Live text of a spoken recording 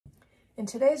In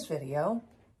today's video,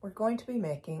 we're going to be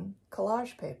making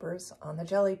collage papers on the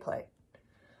Gelli Plate.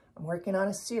 I'm working on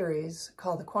a series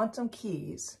called the Quantum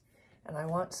Keys, and I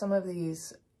want some of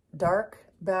these dark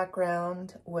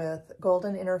background with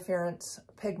golden interference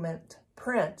pigment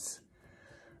prints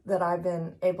that I've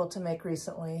been able to make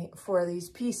recently for these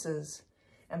pieces.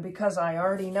 And because I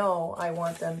already know I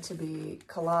want them to be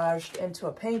collaged into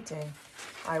a painting,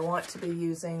 I want to be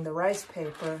using the rice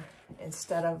paper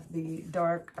instead of the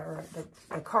dark or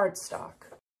the cardstock.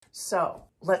 So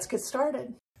let's get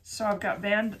started. So I've got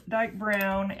Van Dyke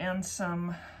Brown and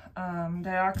some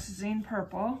dioxazine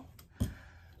purple.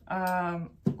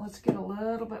 Let's get a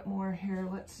little bit more here.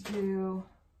 Let's do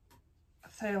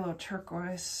phthalo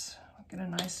turquoise. Get a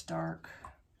nice dark.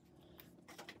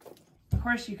 Of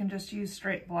course, you can just use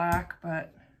straight black,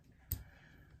 but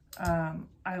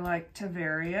I like to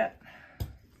vary it.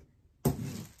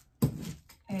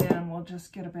 And we'll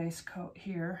just get a base coat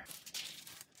here.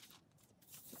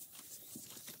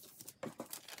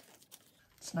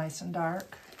 It's nice and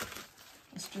dark.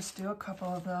 Let's just do a couple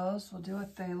of those. We'll do a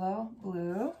phthalo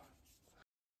blue.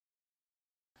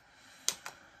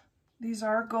 These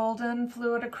are golden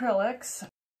fluid acrylics.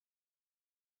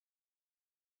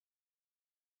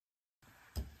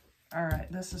 All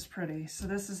right, this is pretty. So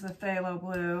this is the phthalo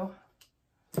blue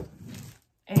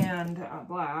and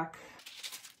black.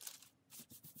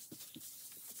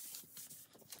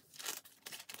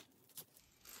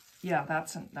 Yeah,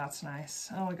 that's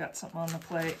nice. Oh, we got something on the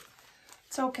plate.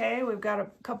 It's okay. We've got a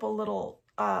couple little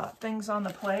things on the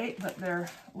plate, but they're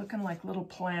looking like little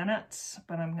planets,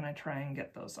 but I'm gonna try and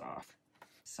get those off.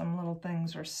 Some little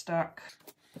things are stuck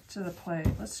to the plate.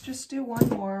 Let's just do one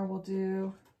more. We'll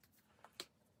do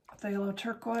phthalo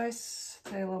turquoise,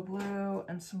 phthalo blue,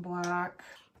 and some black.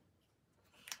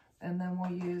 And then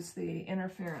we'll use the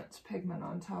interference pigment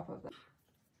on top of it.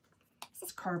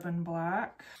 It's carbon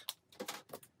black.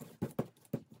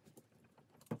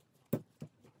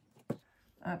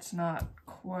 That's not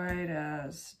quite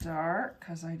as dark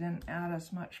because I didn't add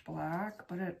as much black,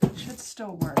 but it should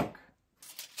still work.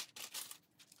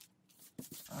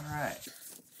 All right.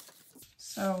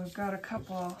 So we've got a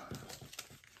couple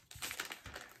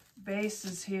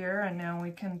bases here, and now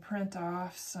we can print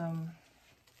off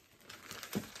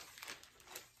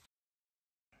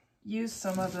use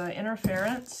some of the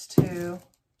interference to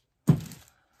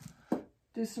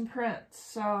do some prints.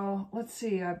 So let's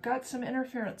see, I've got some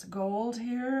interference gold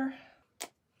here,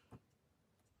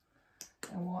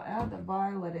 and we'll add the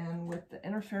violet in with the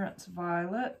interference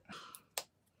violet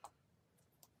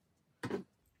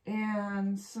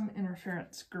and some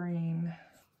interference green.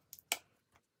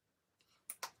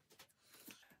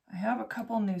 I have a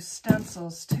couple new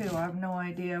stencils too. I have no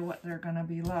idea what they're going to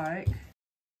be like.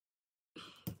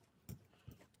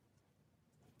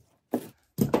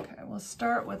 Okay, we'll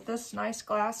start with this nice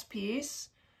glass piece.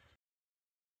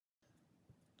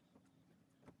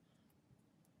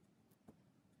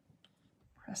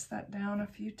 Press that down a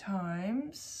few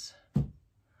times.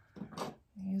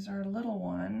 Use our little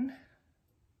one.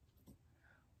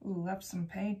 Ooh, left some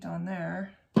paint on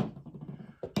there.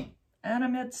 And a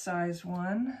mid-size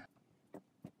one.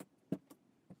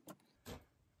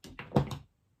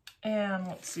 And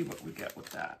let's see what we get with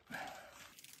that.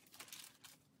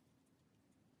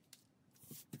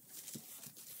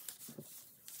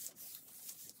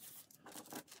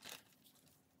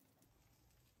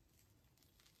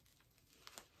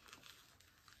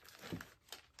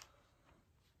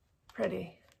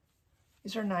 Pretty.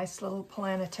 These are nice little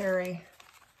planetary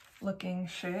looking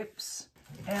shapes.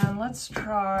 And let's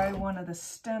try one of the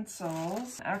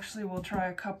stencils. Actually, we'll try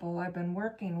a couple. I've been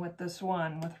working with this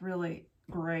one with really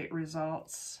great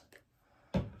results.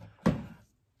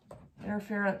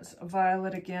 Interference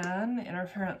violet again,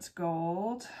 interference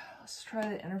gold. Let's try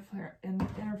the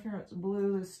interference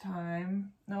blue this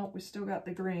time. Nope, we still got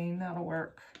the green. That'll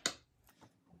work.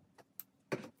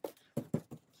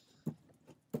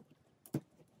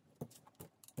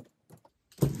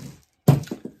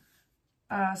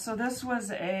 So this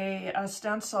was a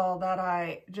stencil that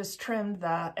I just trimmed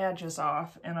the edges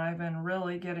off, and I've been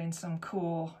really getting some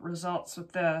cool results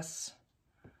with this.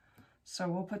 So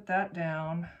we'll put that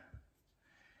down.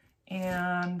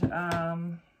 And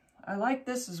I like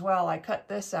this as well. I cut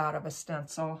this out of a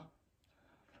stencil.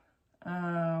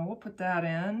 We'll put that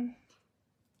in.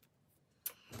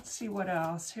 Let's see what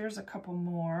else. Here's a couple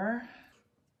more.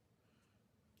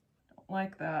 Don't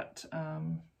like that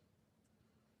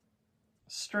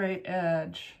straight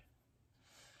edge.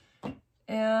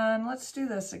 And let's do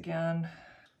this again.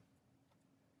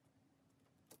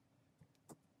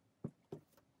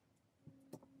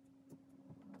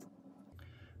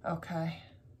 Okay.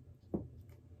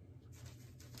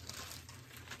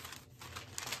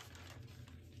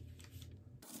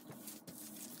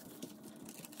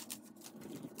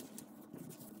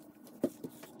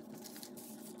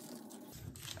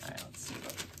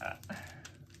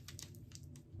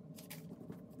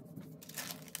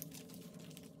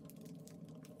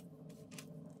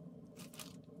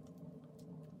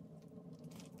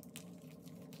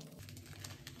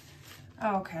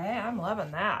 Okay, I'm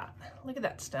loving that. Look at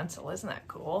that stencil, isn't that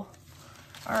cool?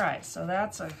 All right, so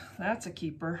that's a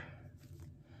keeper.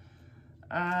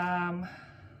 Let's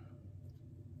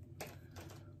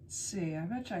see, I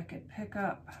bet you I could pick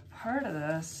up part of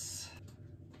this.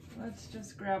 Let's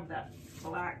just grab that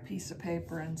black piece of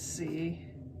paper and see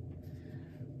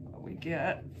what we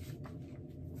get.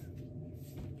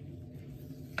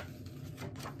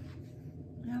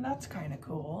 Yeah, that's kind of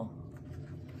cool.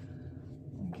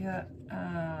 Get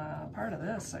part of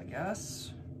this, I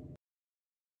guess.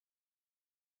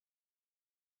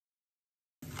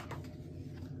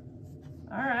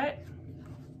 All right.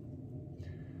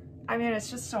 I mean, it's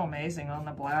just so amazing on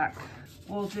the black.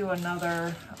 We'll do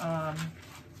another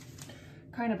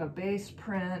kind of a base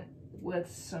print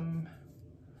with some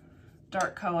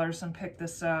dark colors and pick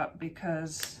this up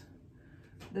because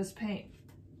this paint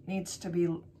needs to be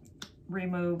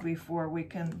removed before we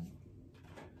can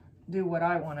do what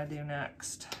I want to do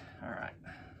next. All right,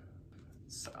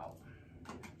 so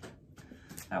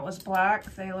that was black,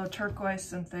 phthalo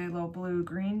turquoise, and phthalo blue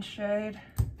green shade,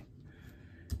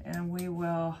 and we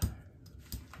will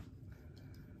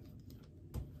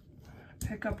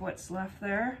pick up what's left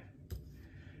there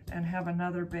and have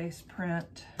another base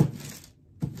print.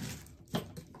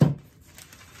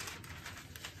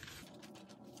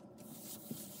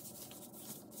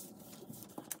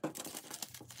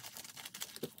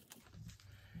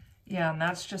 Yeah, and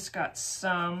that's just got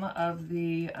some of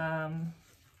the,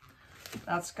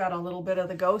 that's got a little bit of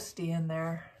the ghosty in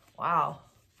there. Wow.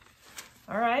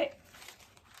 All right.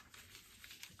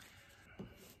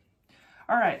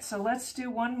 All right, so let's do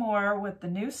one more with the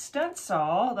new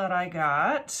stencil that I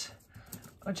got,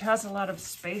 which has a lot of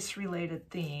space-related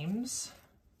themes.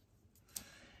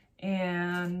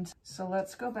 And so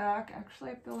let's go back.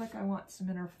 Actually, I feel like I want some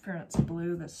interference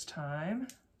blue this time.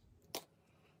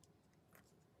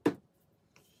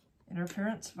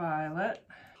 Interference violet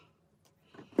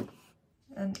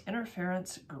and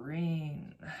interference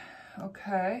green.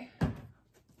 Okay,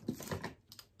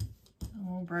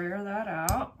 we'll brayer that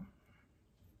out.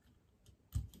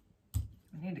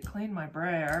 I need to clean my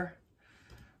brayer.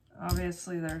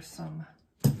 Obviously there's some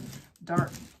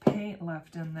dark paint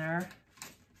left in there.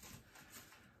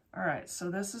 All right,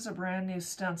 so this is a brand new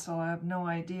stencil. I have no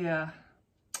idea.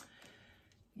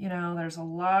 You know, there's a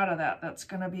lot of that's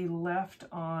going to be left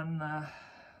on the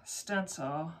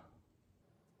stencil.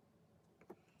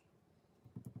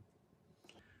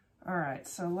 All right,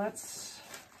 so let's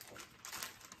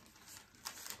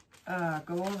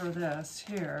go over this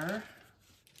here.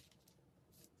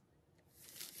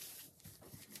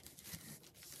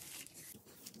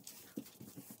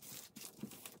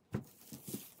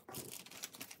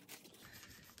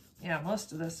 Yeah,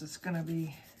 most of this is going to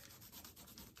be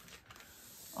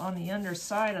on the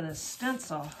underside of the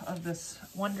stencil of this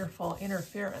wonderful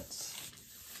interference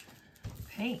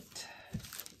paint.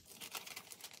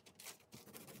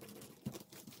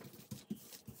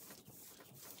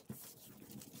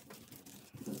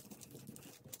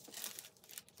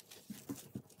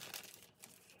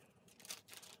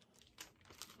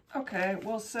 Okay,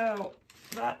 well, so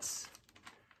that's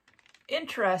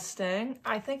interesting.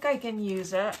 I think I can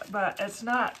use it, but it's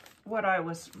not what I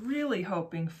was really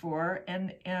hoping for.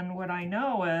 And what I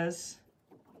know is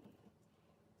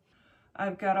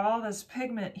I've got all this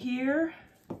pigment here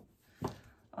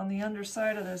on the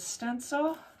underside of this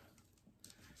stencil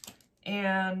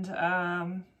and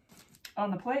on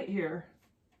the plate here.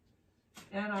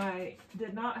 And I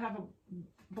did not have a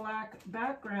black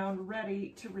background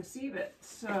ready to receive it.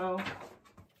 So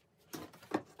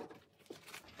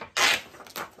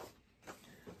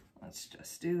let's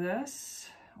just do this.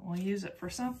 We'll use it for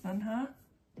something, huh?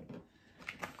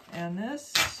 And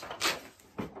this.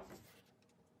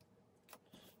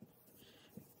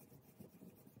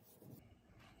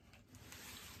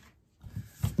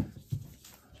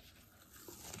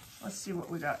 Let's see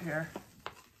what we got here.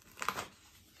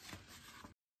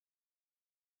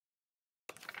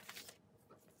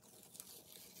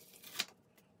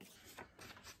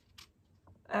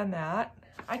 And that,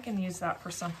 I can use that for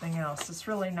something else. It's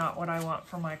really not what I want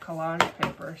for my collage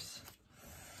papers.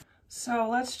 So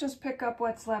let's just pick up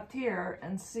what's left here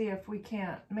and see if we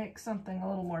can't make something a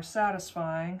little more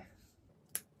satisfying.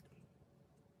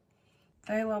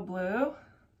 Phthalo blue,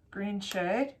 green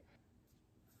shade,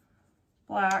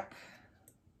 black.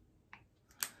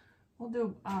 We'll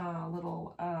do a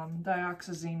little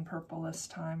dioxazine purple this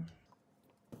time.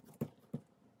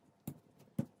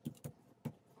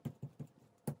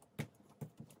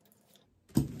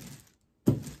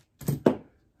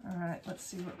 All right, let's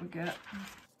see what we get.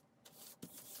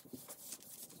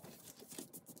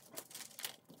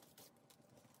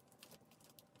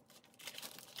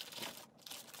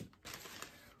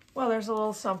 Well, there's a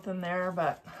little something there,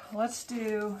 but let's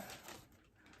do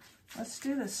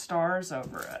the stars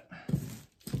over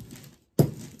it.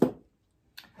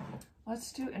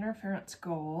 Let's do interference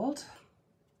gold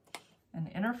and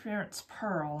interference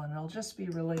pearl, and it'll just be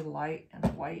really light and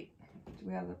white. Do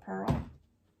we have the pearl?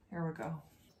 Here we go.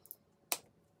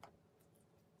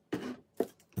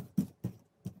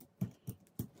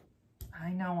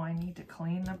 I know I need to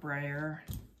clean the brayer.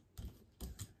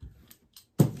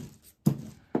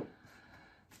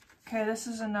 Okay, this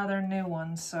is another new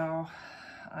one, so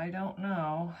I don't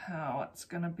know how it's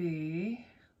gonna be.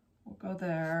 We'll go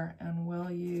there and we'll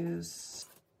use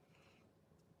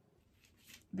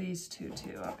these two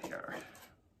up here.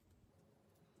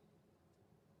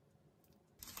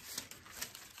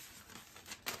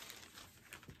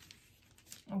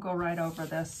 I'll go right over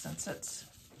this since it's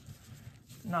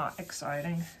not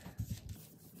exciting.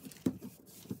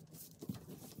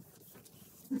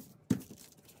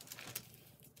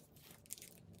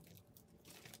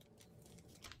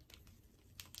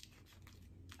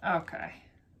 Okay,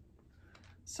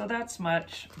 so that's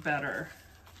much better.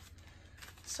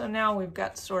 So now we've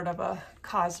got sort of a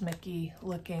cosmic-y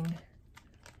looking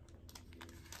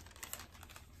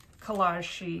collage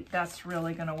sheet. That's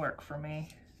really gonna work for me.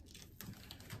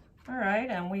 All right,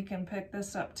 and we can pick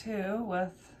this up too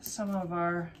with some of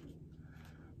our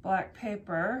black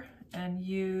paper and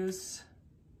use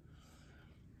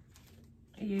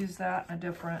that in a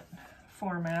different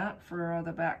format for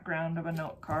the background of a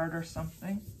note card or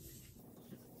something.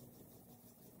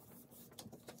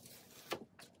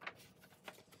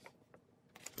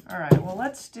 All right, well,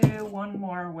 let's do one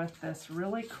more with this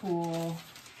really cool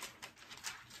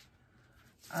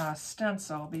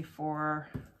stencil before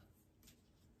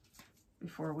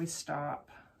we stop.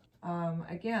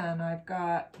 Again, I've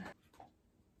got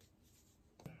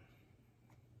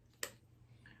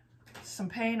some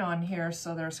paint on here,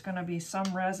 so there's going to be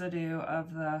some residue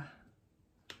of the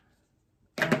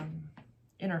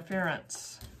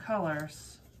interference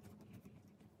colors.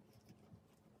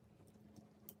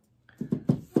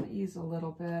 I'll use a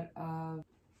little bit of,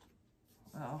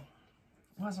 well,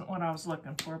 wasn't what I was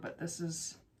looking for, but this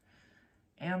is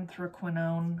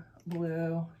anthraquinone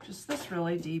blue, just this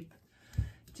really deep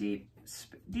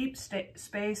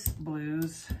space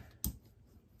blues.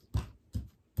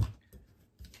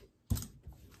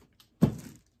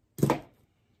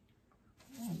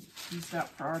 We'll use that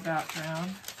for our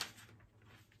background.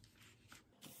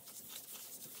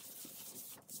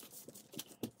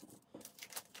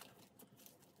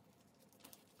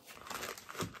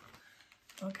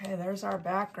 Okay, there's our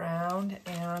background,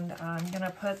 and I'm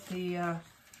gonna put the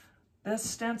this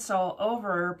stencil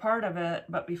over part of it,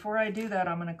 but before I do that,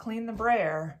 I'm gonna clean the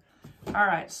brayer. All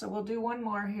right, so we'll do one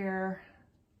more here.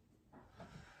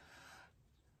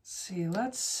 Let's see,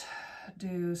 let's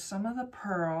do some of the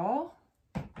pearl,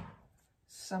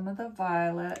 some of the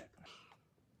violet,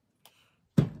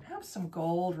 have some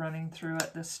gold running through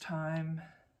it this time,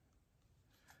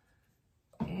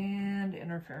 and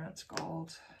interference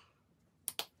gold.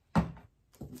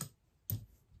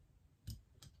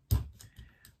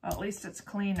 Well, at least it's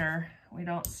cleaner. We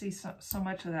don't see so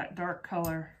much of that dark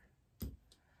color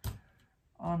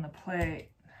on the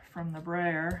plate from the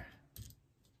brayer.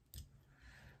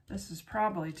 This is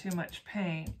probably too much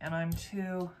paint, and I'm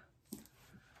too,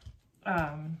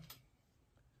 I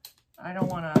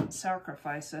don't want to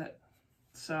sacrifice it,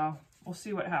 so we'll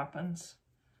see what happens.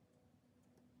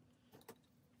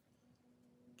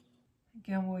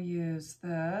 Again, we'll use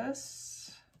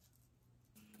this.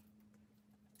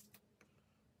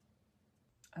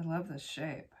 I love this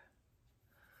shape.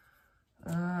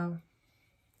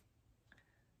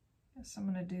 Guess I'm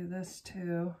gonna do this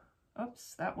too.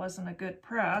 Oops, that wasn't a good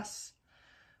press.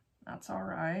 That's all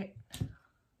right.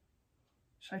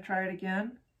 Should I try it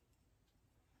again?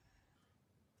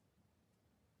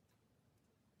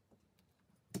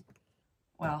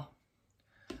 Well,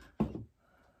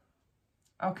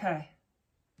 okay.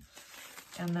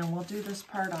 And then we'll do this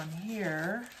part on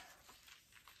here.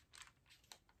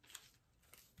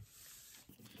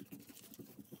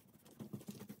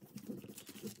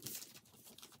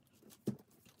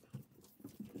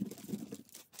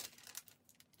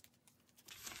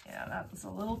 Yeah, that was a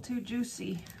little too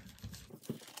juicy.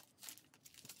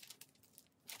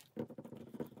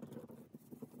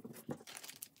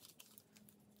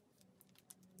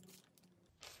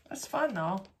 That's fun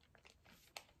though.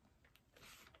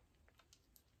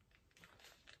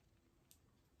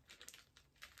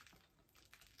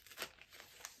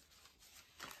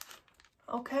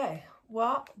 Okay,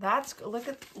 well, that's look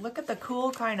at the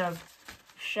cool kind of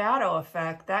shadow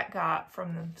effect that got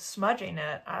from smudging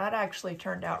it, that actually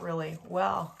turned out really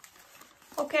well.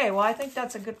 Okay, well, I think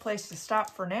that's a good place to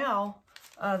stop for now.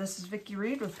 This is Vicki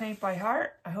Reed with Paint by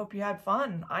Heart. I hope you had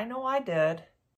fun. I know I did.